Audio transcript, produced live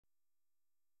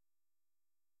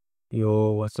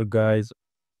Yo, what's up, guys,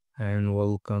 and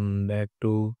welcome back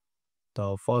to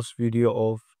the first video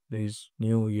of this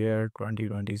new year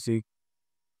 2026.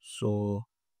 So,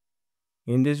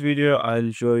 in this video,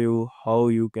 I'll show you how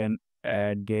you can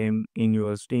add game in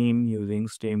your Steam using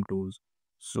Steam tools.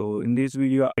 So, in this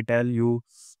video, I tell you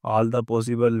all the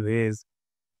possible ways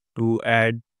to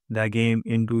add the game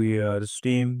into your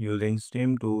Steam using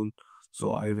Steam tool.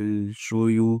 So, I will show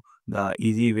you the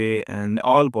easy way and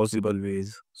all possible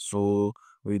ways. So,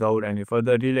 without any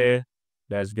further delay,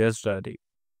 let's get started.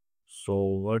 So,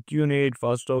 what you need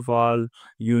first of all,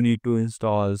 you need to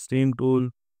install Steam tool.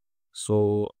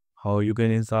 So, how you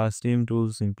can install Steam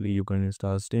tool? Simply, you can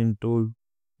install Steam tool.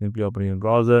 Simply open your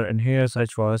browser and here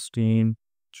search for Steam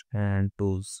and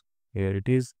tools. Here it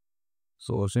is.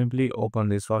 So, simply open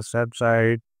this first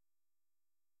website.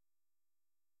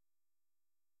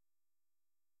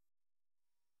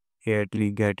 Here,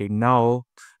 click get it now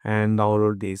and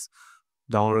download this.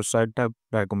 Download setup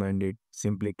recommended.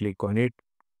 Simply click on it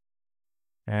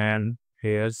and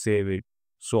here save it.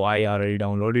 So I already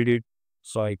downloaded it.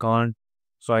 So I can't.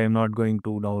 So I am not going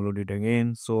to download it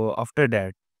again. So after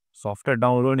that, so after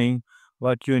downloading,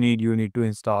 what you need to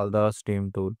install the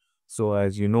Steam tool. So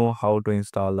as you know how to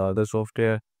install the other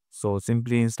software, so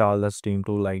simply install the Steam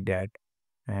tool like that.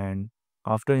 And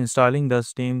after installing the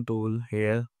Steam tool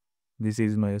here, this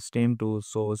is my Steam tool.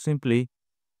 So simply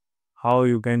how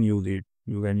you can use it.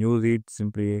 You can use it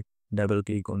simply double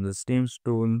click on the Steam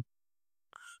tool.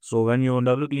 So when you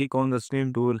double click on the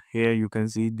Steam tool here, you can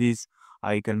see this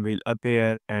icon will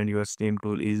appear and your Steam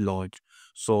tool is launched.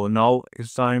 So now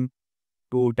it's time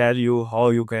to tell you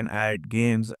how you can add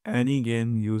games, any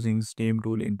game using Steam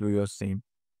tool into your Steam.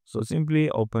 So simply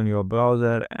open your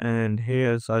browser and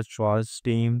here search for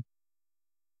Steam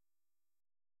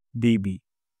DB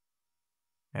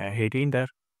and hit enter.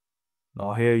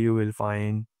 Now here you will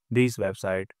find this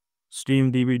website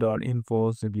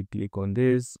steamdb.info. Simply click on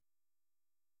this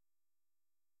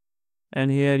and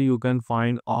here you can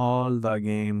find all the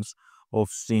games of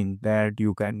Steam that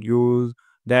you can use,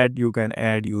 that you can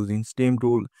add using Steam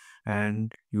tool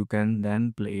and you can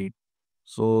then play it.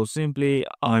 So simply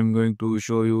I'm going to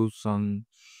show you some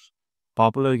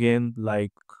popular game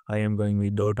like I am going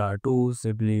with Dota 2.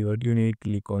 Simply what you need,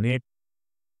 click on it.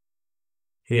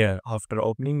 Here, after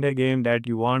opening the game that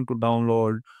you want to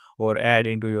download or add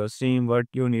into your Steam, what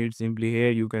you need simply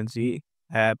here you can see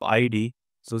app ID.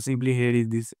 So simply here is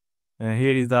this,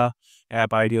 here is the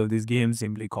app ID of this game.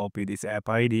 Simply copy this app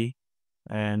ID,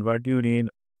 and what you need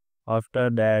after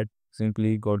that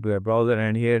simply go to a browser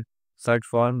and here search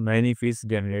for Manifest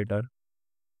generator.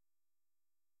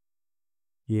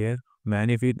 Here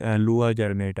Manifest and Lua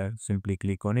generator. Simply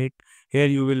click on it. Here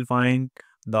you will find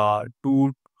the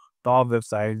two top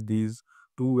websites. These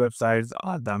two websites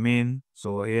are the main.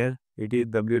 So here it is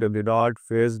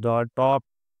www.face.top,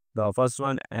 the first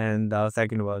one, and the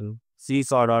second one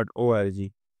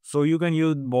seesaw.org. So you can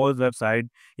use both website.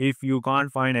 If you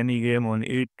can't find any game on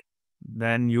it,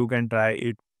 then you can try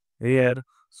it here.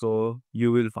 So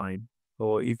you will find.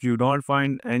 So if you don't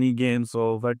find any game,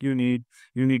 so what you need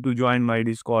to join my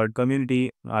Discord community.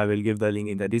 I will give the link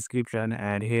in the description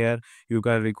and here you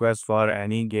can request for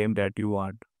any game that you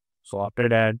want. So after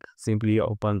that, simply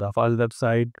open the first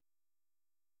website.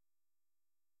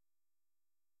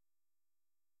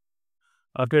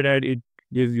 After that, it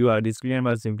gives you a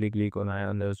disclaimer. Simply click on I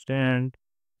understand.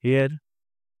 Here,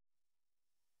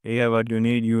 here what you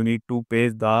need to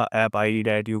paste the app ID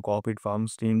that you copied from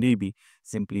SteamDB.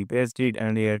 Simply paste it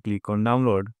and here click on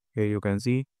download. Here you can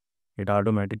see it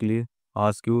automatically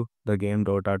asks you the game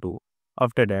Dota 2.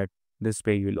 After that, this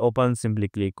page will open.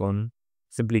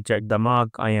 Simply check the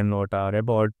mark I am not a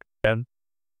robot and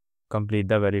complete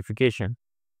the verification.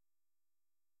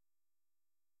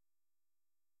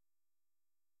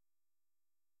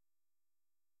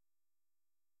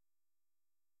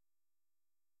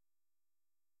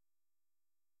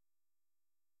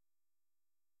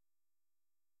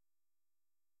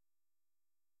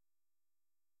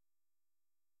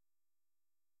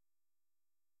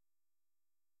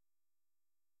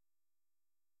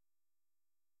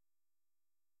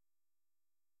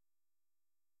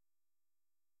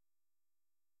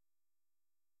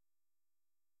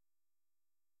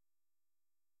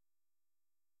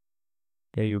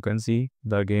 Here you can see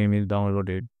the game is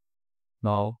downloaded.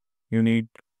 Now you need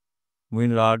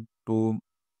WinRAR to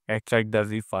extract the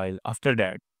zip file. After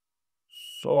that,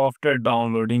 so after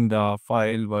downloading the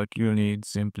file, what you need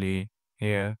simply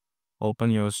here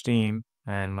open your Steam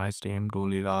and my Steam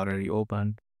tool is already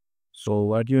open. So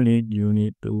what you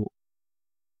need to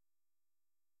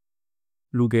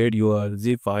locate your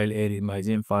zip file. Here is my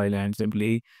zip file and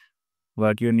simply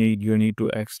what you need to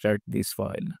extract this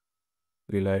file.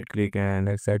 We right click and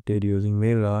extract it using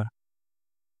mirror.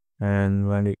 And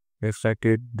when it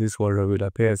extracted, this folder will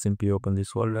appear. Simply open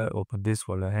this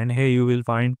folder, and here you will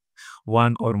find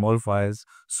one or more files.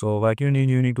 So what you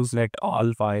need to select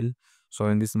all file. So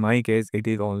in this my case, it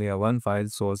is only a one file.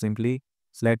 So simply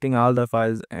selecting all the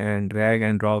files and drag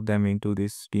and drop them into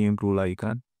this steam tool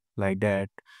icon like that.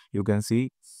 You can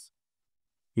see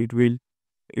it will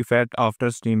effect after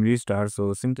steam restart.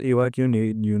 So simply what you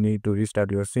need to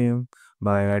restart your steam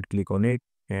by right click on it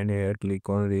and here click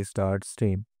on restart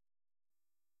steam.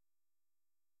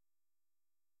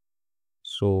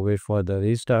 So wait for the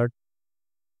restart.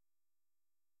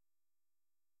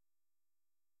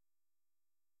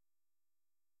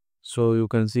 So you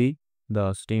can see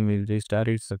the Steam will restart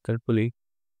it successfully.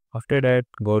 After that,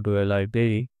 go to a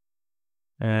library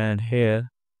and here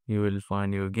you will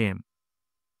find your game.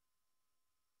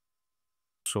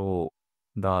 So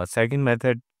the second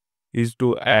method is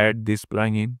to add this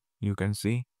plugin. You can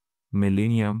see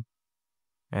Millennium,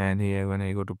 and here when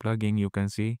I go to plugin, you can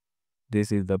see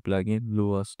this is the plugin,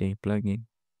 Lua Steam plugin.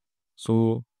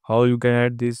 So how you can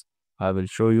add this? I will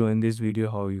show you in this video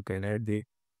how you can add this.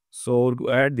 So to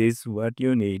add this, what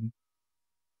you need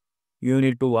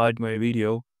to watch my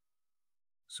video.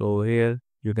 So here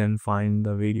you can find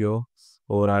the video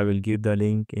or I will give the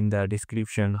link in the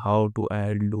description how to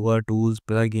add Lua Tools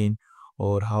plugin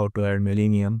or how to add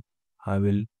Millennium. I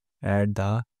will add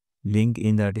the link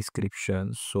in the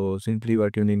description. So simply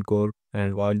what you need go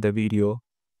and watch the video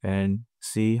and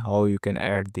see how you can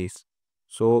add this.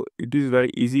 So it is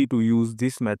very easy to use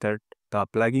this method, the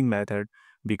plugin method,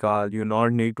 because you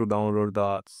not need to download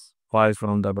the files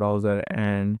from the browser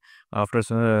and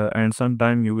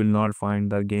sometime you will not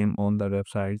find the game on the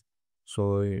website.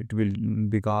 So it will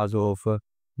because of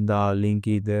the link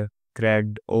is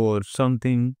cracked or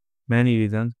something, many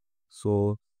reasons.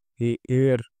 So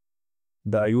here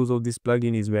the use of this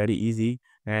plugin is very easy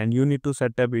and you need to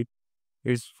set up it.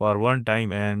 It's for one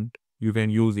time and you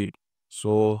can use it.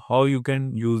 So how you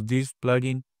can use this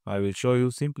plugin, I will show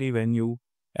you simply when you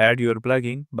add your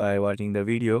plugin by watching the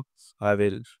video. I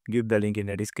will give the link in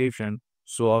the description.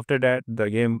 So after that the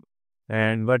game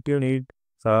and what you need.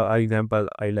 So example,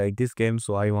 I like this game,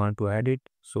 so I want to add it.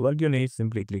 So what you need,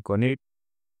 simply click on it.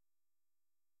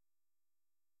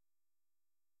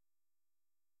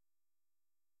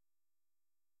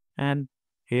 And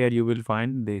here you will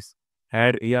find this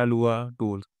add Lua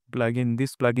tools plugin.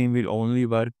 This plugin will only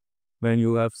work when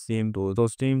you have Steam tool. So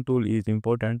Steam tool is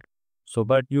important. So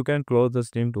but you can close the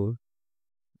Steam tool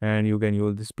and you can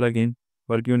use this plugin.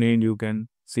 What you need, you can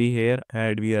see here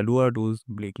add Lua tools.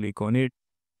 Simply click on it.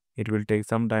 It will take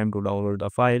some time to download the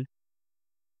file.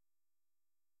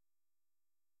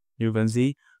 You can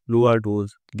see Lua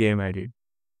tools game edit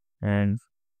and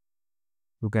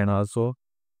you can also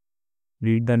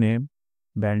read the name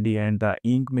Bandy and the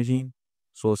ink machine.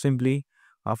 So simply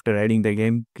after adding the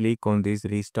game, click on this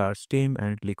restart Steam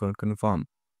and click on confirm.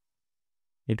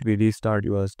 It will restart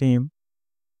your Steam.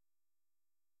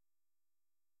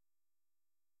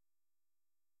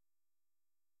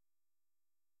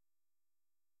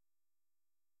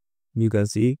 You can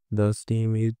see the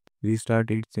Steam is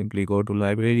restarted. Simply go to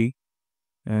library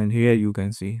and here you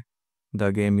can see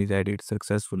the game is added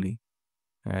successfully.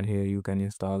 And here you can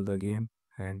install the game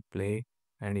and play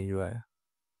and enjoy.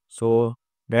 So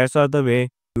that's are the way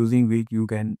using which you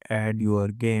can add your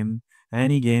game,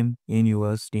 any game in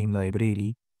your Steam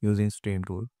library using Steam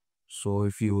tool. So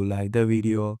if you like the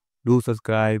video, do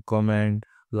subscribe, comment,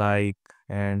 like,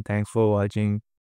 and thanks for watching.